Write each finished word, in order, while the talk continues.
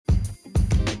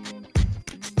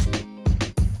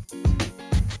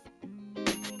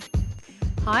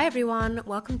Hi everyone,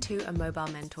 welcome to A Mobile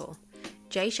Mentor.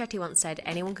 Jay Shetty once said,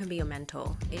 anyone can be your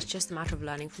mentor, it's just a matter of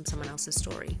learning from someone else's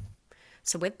story.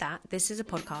 So with that, this is a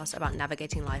podcast about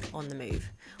navigating life on the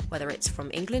move, whether it's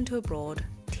from England to abroad,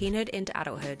 teenhood into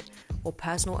adulthood, or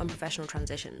personal and professional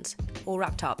transitions, all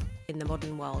wrapped up in the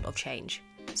modern world of change.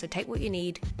 So take what you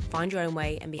need, find your own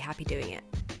way, and be happy doing it.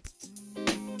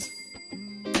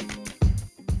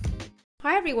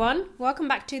 Hi everyone, welcome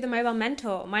back to The Mobile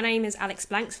Mentor. My name is Alex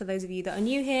Blanks for those of you that are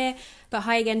new here, but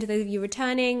hi again to those of you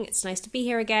returning. It's nice to be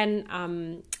here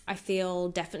again. I feel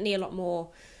definitely a lot more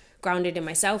grounded in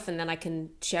myself, and then I can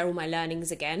share all my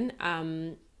learnings again.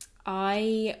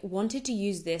 I wanted to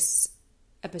use this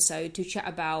episode to chat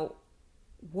about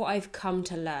what I've come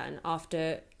to learn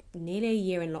after nearly a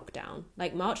year in lockdown.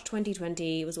 Like March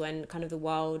 2020 was when kind of the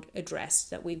world addressed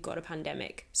that we've got a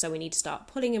pandemic, so we need to start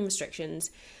pulling in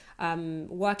restrictions,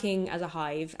 working as a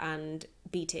hive and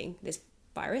beating this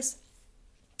virus.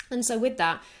 And so with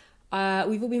that,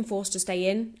 we've all been forced to stay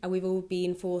in, and we've all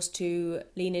been forced to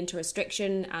lean into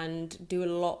restriction and do a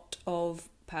lot of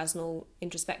personal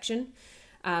introspection.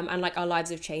 And like our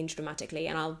lives have changed dramatically,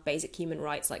 and our basic human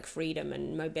rights like freedom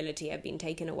and mobility have been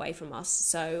taken away from us.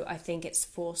 So I think it's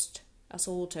forced us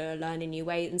all to learn in new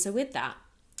ways. And so with that,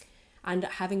 and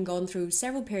having gone through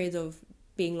several periods of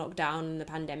being locked down in the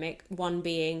pandemic, one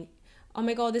being, oh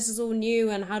my god, this is all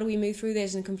new and how do we move through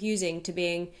this, and confusing, to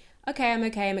being, okay,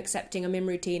 I'm accepting, I'm in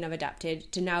routine, I've adapted,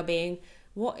 to now being,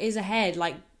 what is ahead?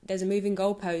 Like, there's a moving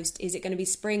goalpost. Is it going to be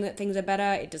spring that things are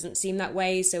better? It doesn't seem that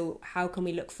way. So how can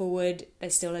we look forward?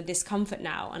 There's still a discomfort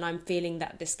now, and I'm feeling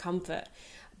that discomfort.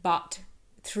 But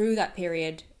through that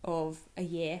period of a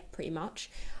year, pretty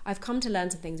much, I've come to learn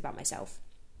some things about myself.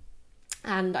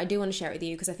 And I do want to share it with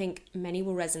you because I think many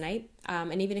will resonate.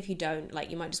 And even if you don't, like,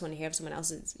 you might just want to hear of someone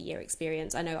else's year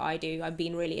experience. I know I do. I've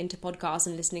been really into podcasts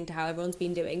and listening to how everyone's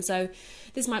been doing. So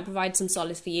this might provide some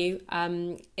solace for you.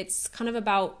 It's kind of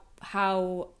about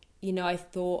how, I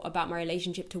thought about my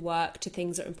relationship to work, to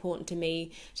things that are important to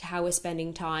me, to how we're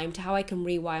spending time, to how I can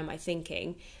rewire my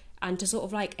thinking, and to sort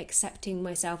of like accepting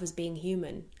myself as being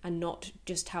human and not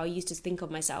just how I used to think of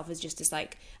myself as just this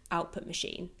like output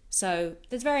machine. So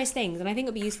there's various things, and I think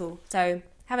it'll be useful. So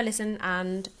have a listen,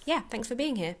 and yeah, thanks for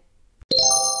being here.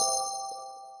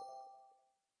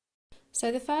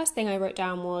 So the first thing I wrote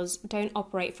down was, don't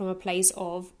operate from a place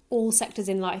of all sectors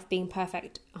in life being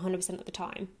perfect 100% of the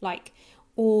time. Like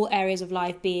all areas of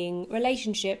life being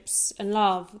relationships and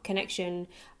love, connection,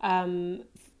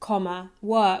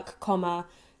 work,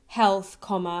 health,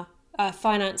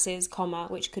 finances,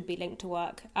 which could be linked to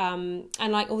work, and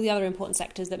like all the other important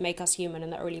sectors that make us human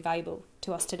and that are really valuable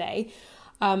to us today.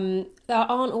 They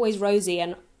aren't always rosy,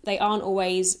 and they aren't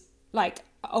always like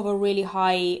of a really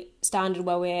high standard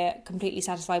where we're completely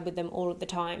satisfied with them all of the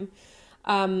time.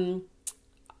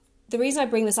 The reason I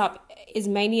bring this up is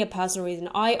mainly a personal reason.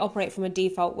 I operate from a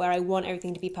default where I want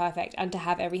everything to be perfect and to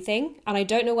have everything. And I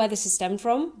don't know where this is stemmed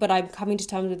from, but I'm coming to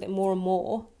terms with it more and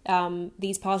more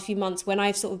these past few months, when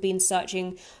I've sort of been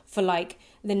searching for like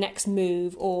the next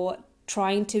move or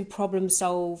trying to problem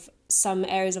solve some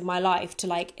areas of my life to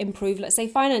like improve, let's say,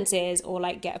 finances, or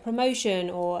like get a promotion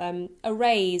or a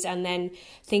raise, and then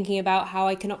thinking about how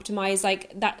I can optimize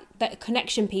like that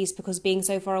connection piece, because being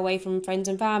so far away from friends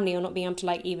and family, or not being able to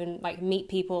like even like meet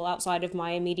people outside of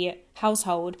my immediate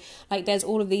household, like there's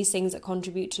all of these things that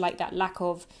contribute to like that lack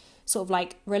of sort of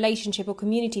like relationship or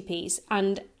community piece.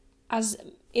 And as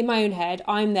in my own head,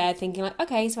 I'm there thinking like,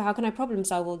 okay, so how can I problem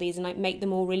solve all these and like make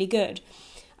them all really good?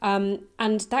 And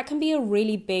that can be a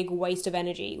really big waste of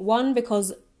energy. One,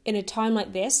 because in a time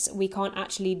like this, we can't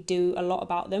actually do a lot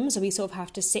about them. So we sort of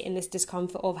have to sit in this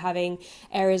discomfort of having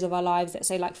areas of our lives that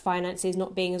say like finances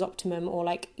not being as optimum, or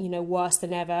like, worse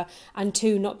than ever. And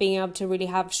two, not being able to really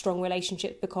have strong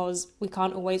relationships because we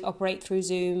can't always operate through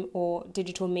Zoom or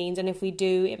digital means. And if we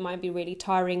do, it might be really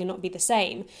tiring and not be the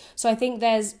same. So I think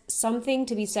there's something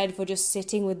to be said for just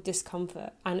sitting with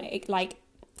discomfort and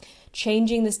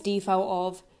changing this default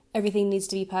of everything needs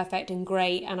to be perfect and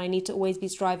great, and I need to always be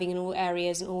striving in all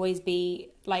areas and always be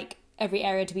like every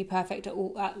area to be perfect at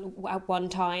one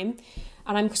time.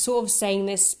 And I'm sort of saying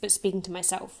this but speaking to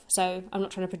myself, so I'm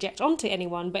not trying to project onto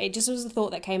anyone, but it just was a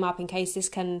thought that came up in case if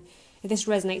this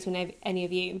resonates with any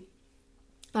of you.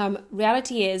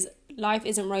 Reality is, life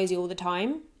isn't rosy all the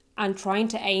time, and trying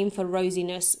to aim for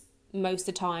rosiness most of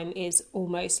the time is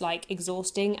almost like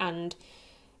exhausting and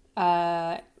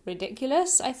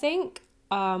ridiculous, I think.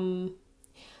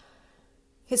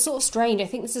 It's sort of strange. I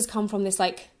think this has come from this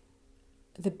like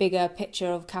the bigger picture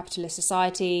of capitalist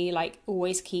society, like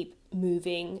always keep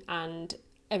moving and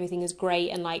everything is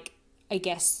great, and like I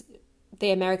guess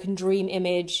the American dream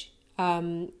image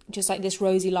just like this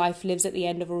rosy life lives at the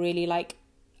end of a really like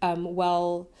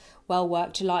well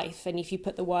worked life, and if you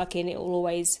put the work in, it will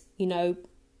always, you know,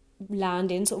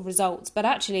 land in sort of results. But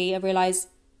actually I've realized,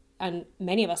 and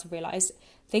many of us have realized,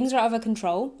 things are out of our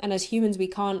control, and as humans we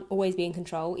can't always be in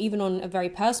control, even on a very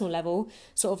personal level.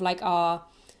 Sort of like our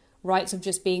rights of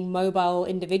just being mobile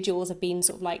individuals have been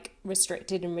sort of like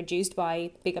restricted and reduced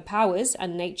by bigger powers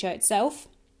and nature itself.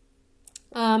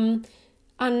 And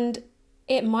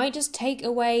it might just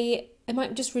it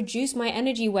might just reduce my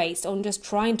energy waste on just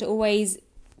trying to always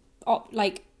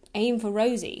like aim for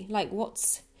rosy. Like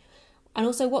what's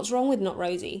wrong with not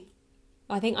rosy?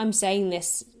 I think I'm saying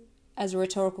this as a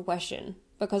rhetorical question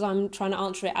because I'm trying to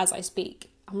answer it as I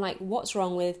speak. I'm like, what's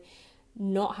wrong with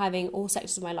not having all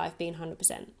sectors of my life being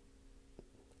 100%?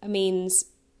 It means,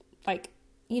 like,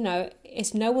 you know,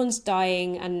 if no one's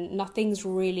dying and nothing's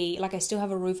really, like, I still have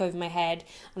a roof over my head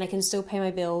and I can still pay my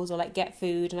bills or, like, get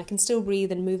food, and I can still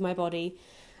breathe and move my body,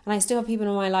 and I still have people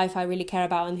in my life I really care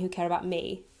about and who care about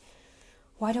me.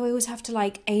 Why do I always have to,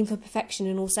 like, aim for perfection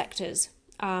in all sectors?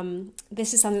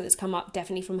 This is something that's come up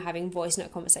definitely from having voice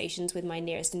note conversations with my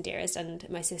nearest and dearest, and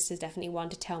my sister's definitely one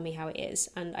to tell me how it is,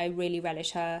 and I really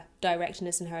relish her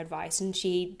directness and her advice. And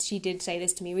she did say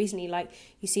this to me recently, like,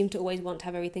 you seem to always want to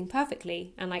have everything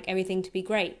perfectly and like everything to be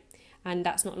great, and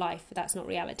that's not life, that's not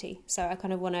reality. So I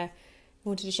kind of wanted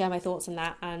to share my thoughts on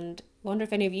that, and wonder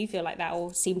if any of you feel like that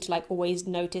or seem to like always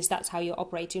notice that's how you're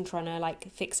operating, trying to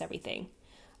like fix everything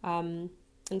and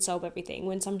solve everything,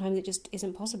 when sometimes it just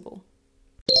isn't possible.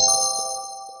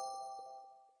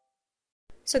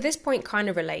 So this point kind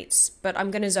of relates, but I'm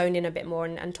going to zone in a bit more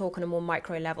and talk on a more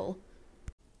micro level.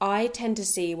 I tend to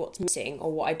see what's missing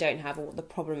or what I don't have or what the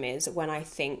problem is when I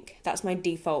think. That's my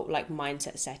default like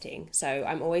mindset setting. So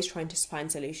I'm always trying to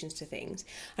find solutions to things.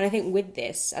 And I think with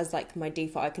this as like my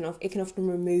default, it can often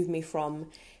remove me from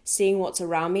seeing what's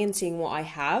around me and seeing what I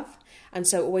have. And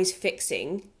so always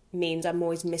fixing means I'm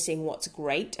always missing what's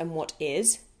great and what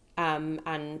is,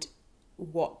 and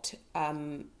what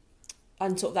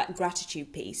and sort of that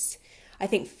gratitude piece. I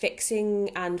think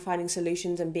fixing and finding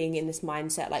solutions and being in this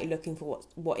mindset, like looking for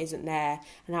what isn't there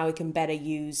and how we can better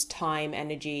use time,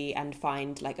 energy, and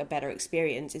find like a better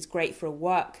experience is great for a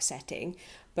work setting.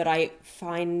 But I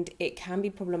find it can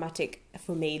be problematic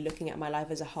for me looking at my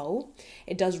life as a whole.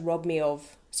 It does rob me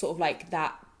of sort of like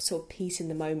that sort of peace in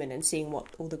the moment and seeing what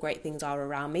all the great things are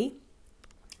around me.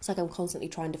 It's like I'm constantly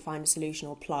trying to find a solution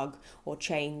or plug or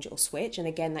change or switch. And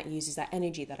again, that uses that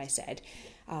energy that I said.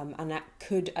 And that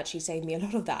could actually save me a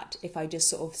lot of that if I just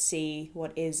sort of see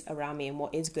what is around me and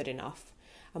what is good enough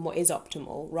and what is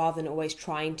optimal, rather than always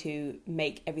trying to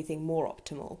make everything more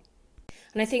optimal.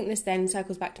 And I think this then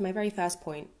circles back to my very first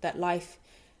point, that life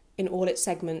in all its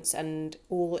segments and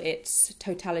all its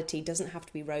totality doesn't have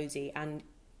to be rosy, and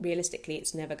realistically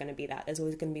it's never going to be that. There's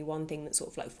always going to be one thing that's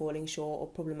sort of like falling short or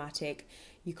problematic.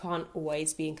 You can't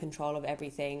always be in control of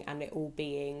everything and it all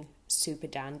being super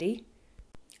dandy.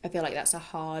 I feel like that's a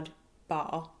hard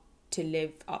bar to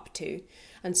live up to.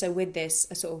 And so with this,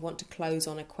 I sort of want to close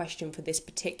on a question for this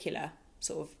particular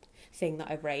sort of thing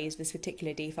that I've raised, this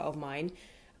particular default of mine.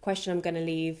 A question I'm going to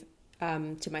leave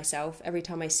to myself every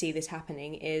time I see this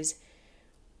happening is,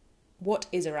 what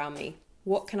is around me?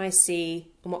 What can I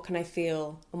see and what can I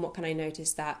feel and what can I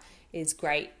notice that is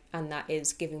great and that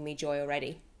is giving me joy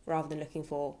already, rather than looking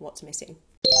for what's missing.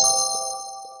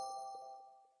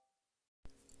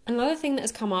 Another thing that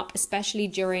has come up, especially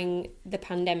during the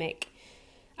pandemic,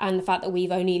 and the fact that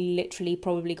we've only literally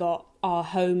probably got our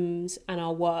homes and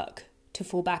our work to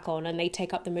fall back on, and they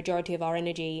take up the majority of our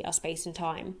energy, our space and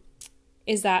time,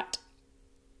 is that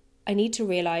I need to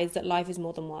realise that life is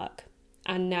more than work.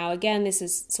 And now, again, this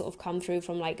has sort of come through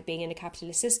from like being in a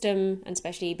capitalist system, and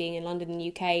especially being in London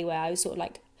and UK, where I was sort of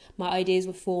like, my ideas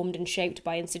were formed and shaped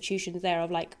by institutions there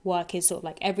of like work is sort of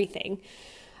like everything.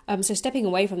 So stepping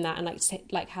away from that and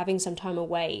like having some time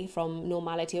away from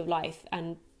normality of life,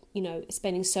 and, you know,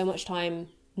 spending so much time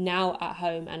now at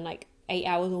home and like 8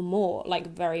 hours or more, like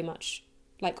very much,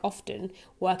 like often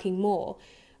working more,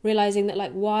 realizing that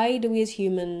like, why do we as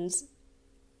humans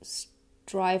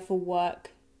strive for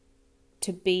work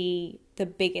to be the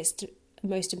biggest,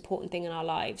 most important thing in our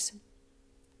lives?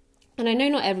 And I know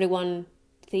not everyone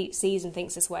sees and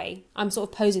thinks this way. I'm sort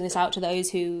of posing this out to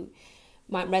those who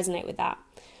might resonate with that,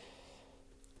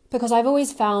 because I've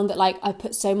always found that like I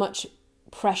put so much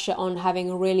pressure on having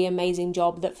a really amazing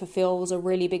job that fulfills a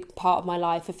really big part of my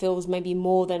life, fulfills maybe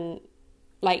more than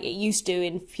like it used to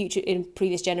in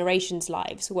previous generations'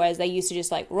 lives, whereas they used to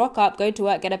just like rock up, go to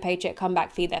work, get a paycheck, come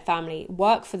back, feed their family.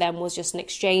 Work for them was just an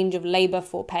exchange of labour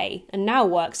for pay. And now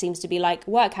work seems to be like,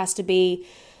 work has to be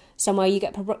somewhere you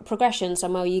get progression,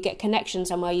 somewhere you get connection,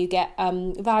 somewhere you get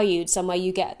valued, somewhere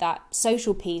you get that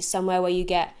social piece, somewhere where you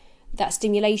get that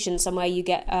stimulation, somewhere you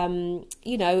get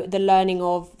the learning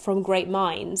of from great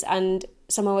minds, and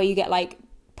somewhere where you get like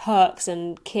perks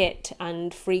and kit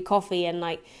and free coffee and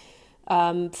like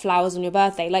flowers on your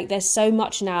birthday. Like there's so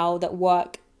much now that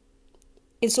work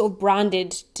is sort of branded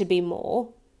to be more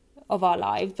of our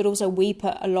lives, but also we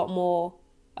put a lot more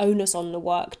onus on the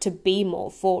work to be more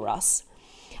for us.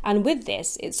 And with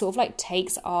this, it sort of like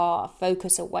takes our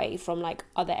focus away from like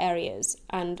other areas.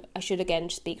 And I should again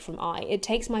speak from it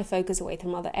takes my focus away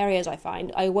from other areas. I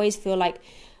find I always feel like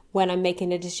when I'm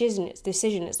making a decision,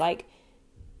 it's like,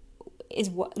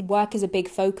 work is a big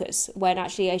focus, when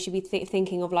actually I should be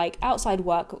thinking of like outside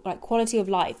work, like quality of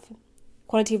life,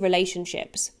 quality of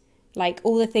relationships, like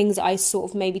all the things I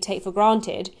sort of maybe take for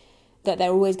granted that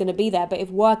they're always going to be there. But if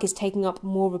work is taking up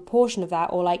more of a portion of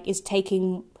that, or like is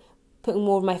putting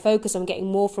more of my focus on getting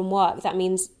more from work, that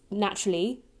means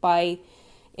naturally by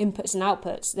inputs and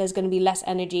outputs, there's going to be less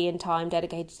energy and time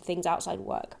dedicated to things outside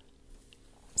work.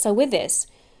 So with this,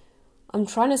 I'm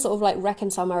trying to sort of like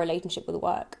reconcile my relationship with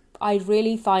work. I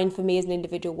really find for me as an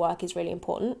individual, work is really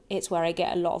important. It's where I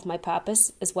get a lot of my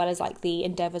purpose, as well as like the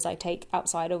endeavors I take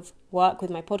outside of work with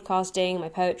my podcasting, my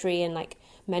poetry, and like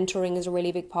mentoring is a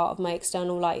really big part of my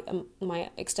external life, my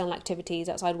external activities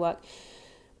outside work.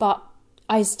 But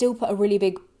I still put a really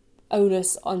big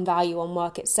onus on value on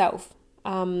work itself.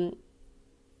 And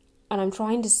I'm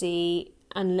trying to see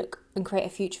and look and create a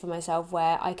future for myself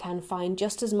where I can find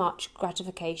just as much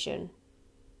gratification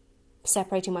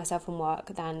separating myself from work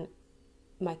than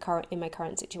my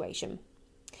current situation.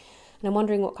 And I'm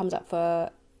wondering what comes up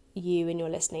for you when you're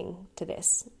listening to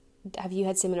this. Have you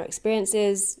had similar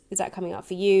experiences? Is that coming up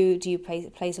for you? Do you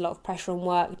place a lot of pressure on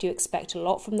work? Do you expect a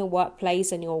lot from the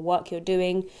workplace and your work you're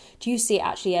doing? Do you see it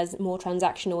actually as more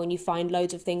transactional and you find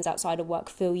loads of things outside of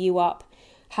work fill you up?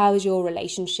 How has your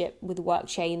relationship with work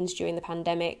changed during the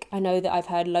pandemic? I know that I've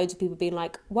heard loads of people being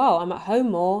like, wow, I'm at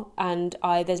home more and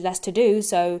there's less to do,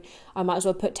 so I might as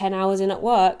well put 10 hours in at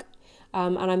work.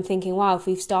 And I'm thinking, wow, if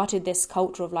we've started this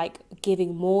culture of like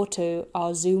giving more to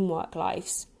our Zoom work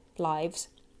lives,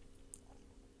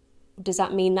 does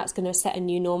that mean that's going to set a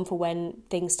new norm for when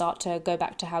things start to go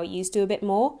back to how it used to a bit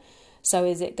more? So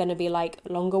is it going to be like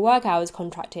longer work hours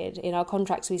contracted? In our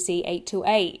contracts, we see 8 to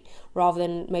 8 rather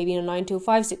than maybe in a 9 to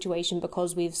 5 situation,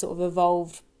 because we've sort of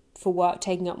evolved for work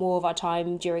taking up more of our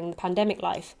time during the pandemic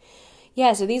life.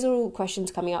 Yeah, so these are all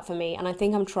questions coming up for me. And I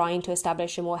think I'm trying to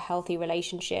establish a more healthy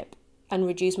relationship and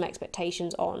reduce my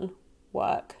expectations on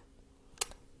work.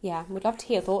 Yeah, would love to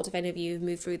hear your thoughts if any of you have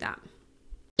moved through that.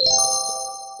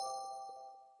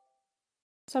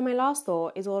 So my last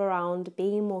thought is all around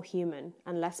being more human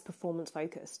and less performance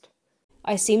focused.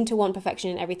 I seem to want perfection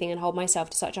in everything and hold myself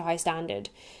to such a high standard.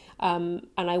 And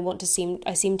I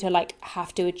seem to like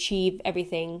have to achieve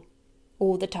everything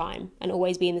all the time and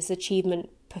always be in this achievement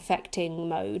perfecting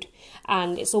mode.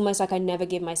 And it's almost like I never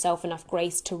give myself enough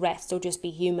grace to rest or just be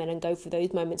human and go through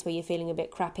those moments where you're feeling a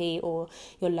bit crappy or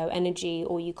you're low energy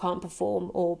or you can't perform,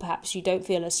 or perhaps you don't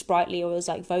feel as sprightly or as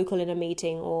like vocal in a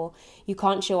meeting, or you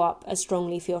can't show up as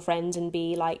strongly for your friends and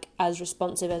be like as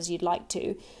responsive as you'd like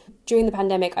to. During the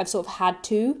pandemic, I've sort of had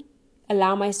to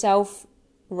allow myself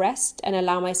rest and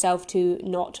allow myself to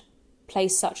not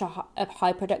place such a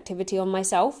high productivity on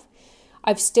myself.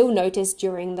 I've still noticed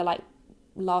during the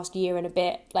last year and a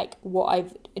bit what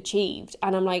I've achieved,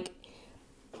 and I'm like,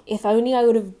 if only I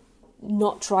would have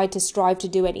not tried to strive to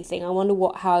do anything, I wonder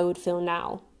how I would feel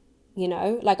now.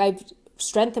 I've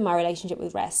strengthened my relationship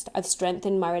with rest. I've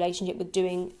strengthened my relationship with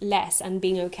doing less and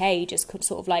being okay, just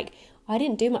sort of like, I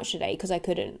didn't do much today because I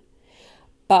couldn't.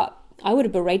 But I would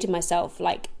have berated myself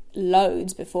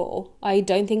loads before. I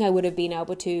don't think I would have been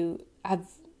able to have.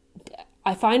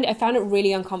 I found it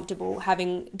really uncomfortable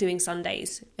doing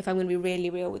Sundays, if I'm going to be really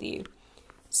real with you.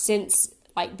 Since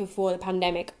before the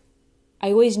pandemic, I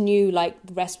always knew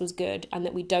rest was good and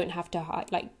that we don't have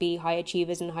to be high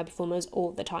achievers and high performers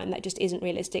all the time. That just isn't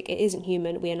realistic. It isn't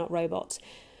human. We are not robots.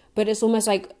 But it's almost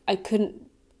like I couldn't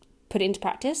put it into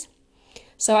practice.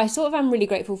 So I sort of am really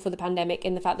grateful for the pandemic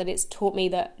in the fact that it's taught me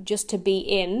that just to be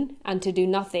in and to do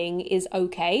nothing is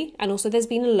okay. And also there's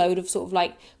been a load of sort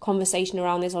of conversation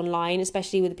around this online,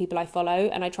 especially with the people I follow.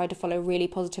 And I try to follow really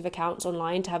positive accounts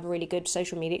online to have a really good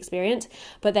social media experience.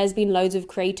 But there's been loads of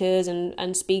creators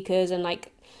and speakers and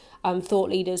thought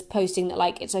leaders posting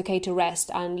that it's okay to rest.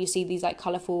 And you see these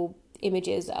colourful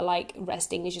images are like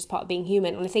resting is just part of being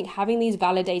human. And I think having these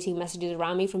validating messages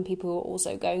around me from people who are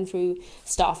also going through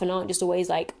stuff and aren't just always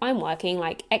like, I'm working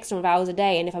like X number of hours a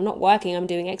day, and if I'm not working, I'm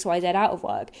doing X, Y, Z out of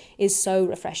work, is so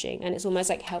refreshing. And it's almost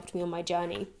like helped me on my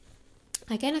journey.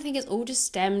 Again, I think it's all just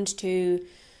stemmed to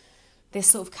this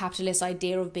sort of capitalist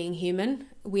idea of being human.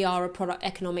 We are a product,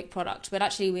 economic product, but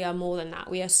actually we are more than that.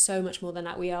 We are so much more than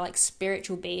that. We are like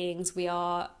spiritual beings. We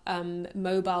are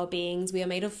mobile beings. We are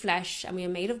made of flesh, and we are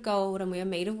made of gold, and we are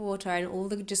made of water, and all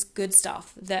the just good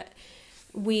stuff that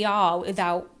we are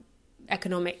without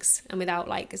economics and without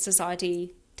like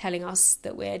society telling us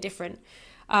that we're different.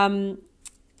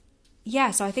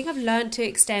 So I think I've learned to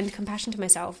extend compassion to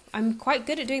myself. I'm quite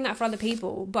good at doing that for other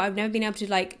people, but I've never been able to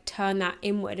like turn that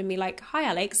inward and be like, hi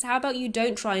Alex, how about you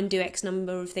don't try and do X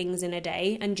number of things in a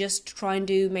day and just try and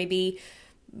do maybe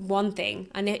one thing.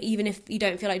 And even if you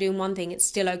don't feel like doing one thing, it's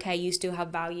still okay. You still have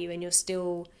value, and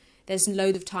there's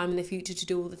loads of time in the future to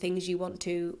do all the things you want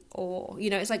to. Or,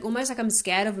 it's like almost like I'm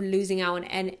scared of losing out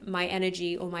on my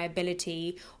energy or my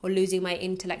ability, or losing my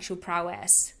intellectual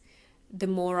prowess the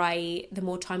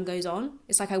more time goes on.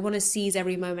 It's like I want to seize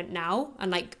every moment now, and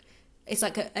like it's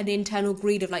like an internal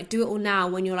greed of like, do it all now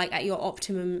when you're like at your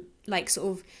optimum like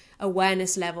sort of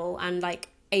awareness level and like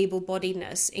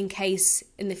able-bodiedness, in case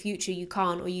in the future you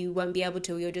can't, or you won't be able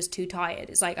to, or you're just too tired.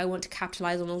 It's like I want to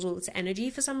capitalize on all this energy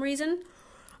for some reason.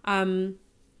 So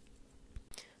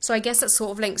I guess that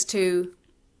sort of links to,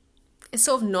 it's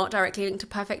sort of not directly linked to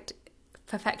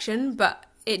perfection, but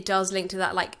it does link to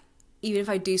that, like, even if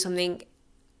I do something,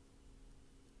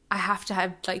 I have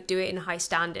to do it in high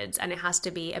standards, and it has to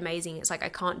be amazing. It's like I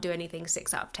can't do anything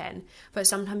 6 out of 10. But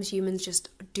sometimes humans just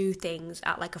do things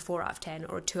at like a 4 out of 10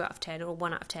 or a 2 out of 10 or a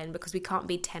 1 out of 10, because we can't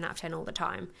be 10 out of 10 all the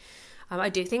time. I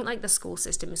do think like the school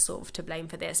system is sort of to blame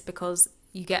for this, because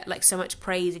you get like so much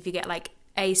praise if you get like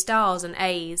A stars and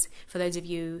A's, for those of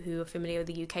you who are familiar with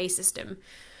the UK system.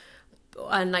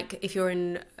 And like if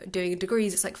you're doing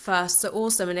degrees, it's like firsts are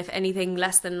awesome, and if anything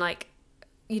less than like,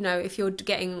 if you're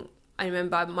getting, I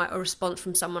remember a response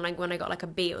from someone like when I got like a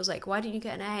B, it was like, why didn't you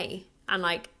get an A? And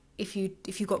like if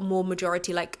you got more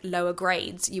majority like lower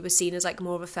grades, you were seen as like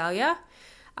more of a failure.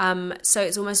 So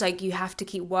it's almost like you have to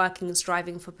keep working and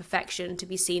striving for perfection to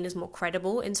be seen as more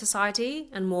credible in society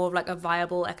and more of like a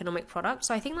viable economic product.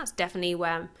 So I think that's definitely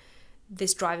where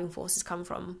this driving force has come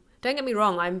from. Don't get me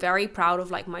wrong, I'm very proud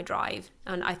of like my drive,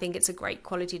 and I think it's a great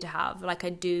quality to have. Like I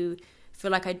do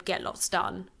feel like I get lots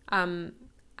done,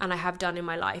 and I have done in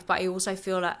my life, but I also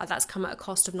feel like that's come at a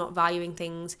cost of not valuing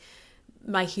things,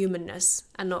 my humanness,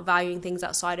 and not valuing things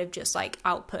outside of just like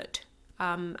output,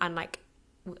 and like,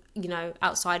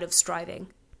 outside of striving.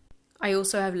 I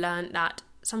also have learned that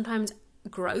sometimes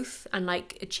growth and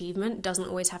like achievement doesn't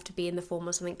always have to be in the form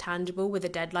of something tangible with a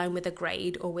deadline, with a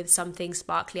grade, or with something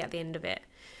sparkly at the end of it.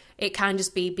 It can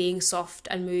just be being soft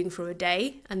and moving through a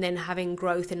day, and then having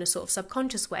growth in a sort of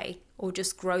subconscious way, or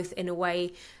just growth in a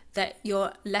way that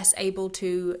you're less able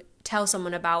to tell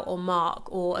someone about or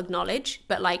mark or acknowledge,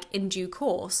 but like in due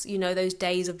course, those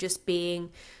days of just being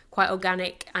quite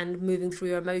organic and moving through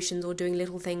your emotions, or doing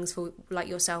little things for like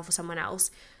yourself or someone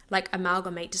else, like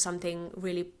amalgamate to something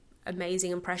really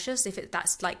amazing and precious, if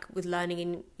that's like with learning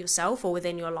in yourself or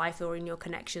within your life or in your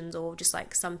connections, or just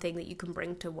like something that you can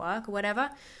bring to work or whatever.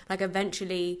 Like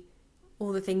eventually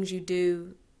all the things you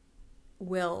do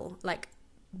will like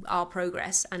our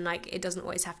progress, and like it doesn't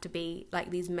always have to be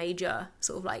like these major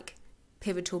sort of like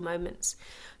pivotal moments.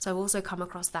 So I've also come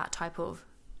across that type of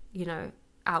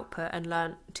output, and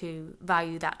learned to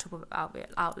value that type of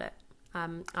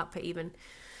output even.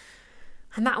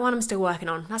 And that one I'm still working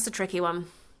on. That's the tricky one.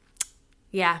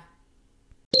 Yeah.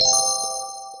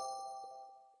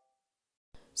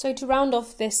 So to round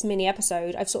off this mini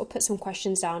episode, I've sort of put some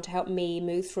questions down to help me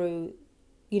move through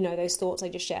those thoughts I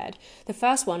just shared. The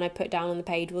first one I put down on the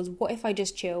page was, what if I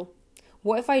just chill?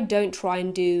 What if I don't try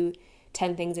and do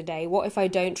 10 things a day? What if I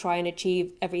don't try and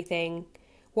achieve everything?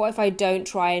 What if I don't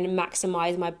try and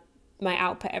maximize my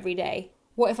output every day?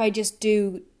 What if I just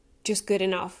do just good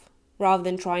enough, rather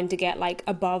than trying to get like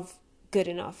above good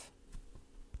enough?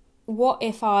 What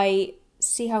if I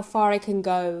see how far I can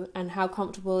go and how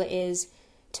comfortable it is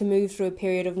to move through a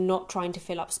period of not trying to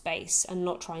fill up space and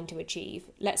not trying to achieve?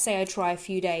 Let's say I try a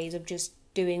few days of just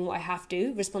doing what I have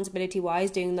to,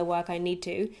 responsibility-wise, doing the work I need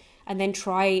to, and then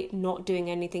try not doing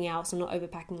anything else and not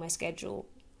overpacking my schedule.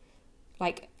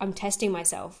 Like, I'm testing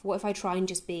myself. What if I try and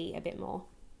just be a bit more?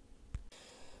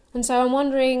 And so I'm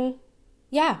wondering,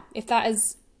 if that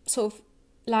has sort of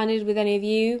landed with any of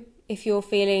you, if you're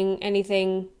feeling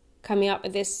anything coming up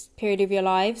at this period of your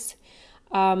lives.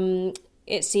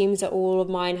 it seems that all of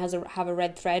mine have a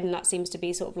red thread, and that seems to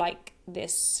be sort of like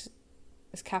this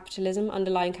capitalism,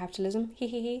 underlying capitalism.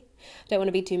 I don't want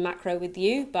to be too macro with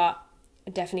you, but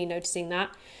definitely noticing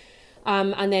that.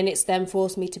 And then it's then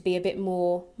forced me to be a bit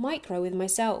more micro with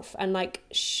myself and like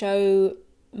show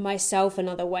myself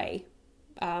another way.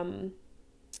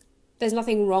 There's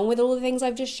nothing wrong with all the things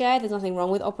I've just shared. There's nothing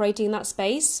wrong with operating in that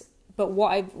space. But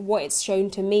what it's shown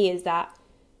to me is that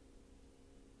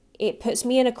it puts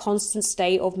me in a constant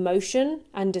state of motion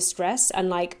and distress and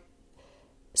like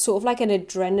sort of like an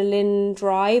adrenaline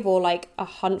drive, or like a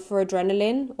hunt for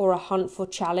adrenaline or a hunt for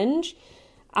challenge,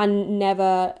 and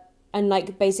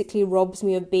like basically robs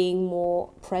me of being more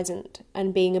present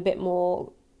and being a bit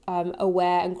more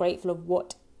aware and grateful of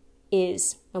what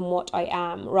is and what I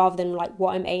am, rather than like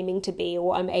what I'm aiming to be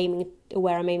or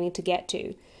where I'm aiming to get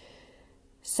to.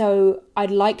 So I'd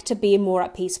like to be more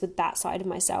at peace with that side of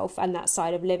myself and that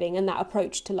side of living and that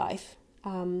approach to life.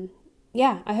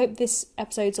 I hope this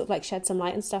episode sort of like shed some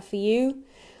light and stuff for you.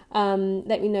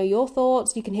 Let me know your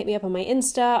thoughts. You can hit me up on my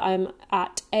Insta. I'm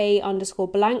at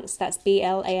 @a_blanks. That's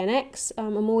BLANX.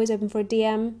 I'm always open for a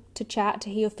DM to chat, to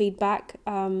hear your feedback.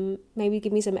 Maybe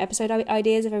give me some episode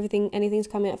ideas if anything's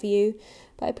coming up for you.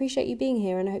 But I appreciate you being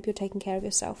here, and I hope you're taking care of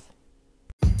yourself.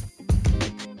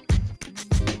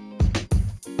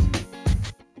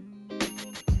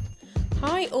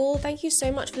 Hi all, thank you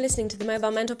so much for listening to the Mobile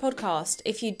Mentor podcast.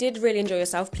 If you did really enjoy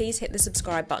yourself, please hit the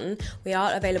subscribe button. We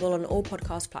are available on all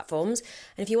podcast platforms.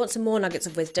 And if you want some more nuggets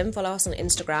of wisdom, follow us on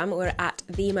Instagram. We're at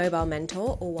The Mobile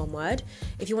Mentor, all one word.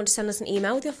 If you want to send us an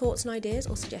email with your thoughts and ideas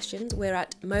or suggestions, we're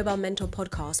at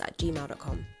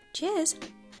mobilementorpodcast@gmail.com. Cheers!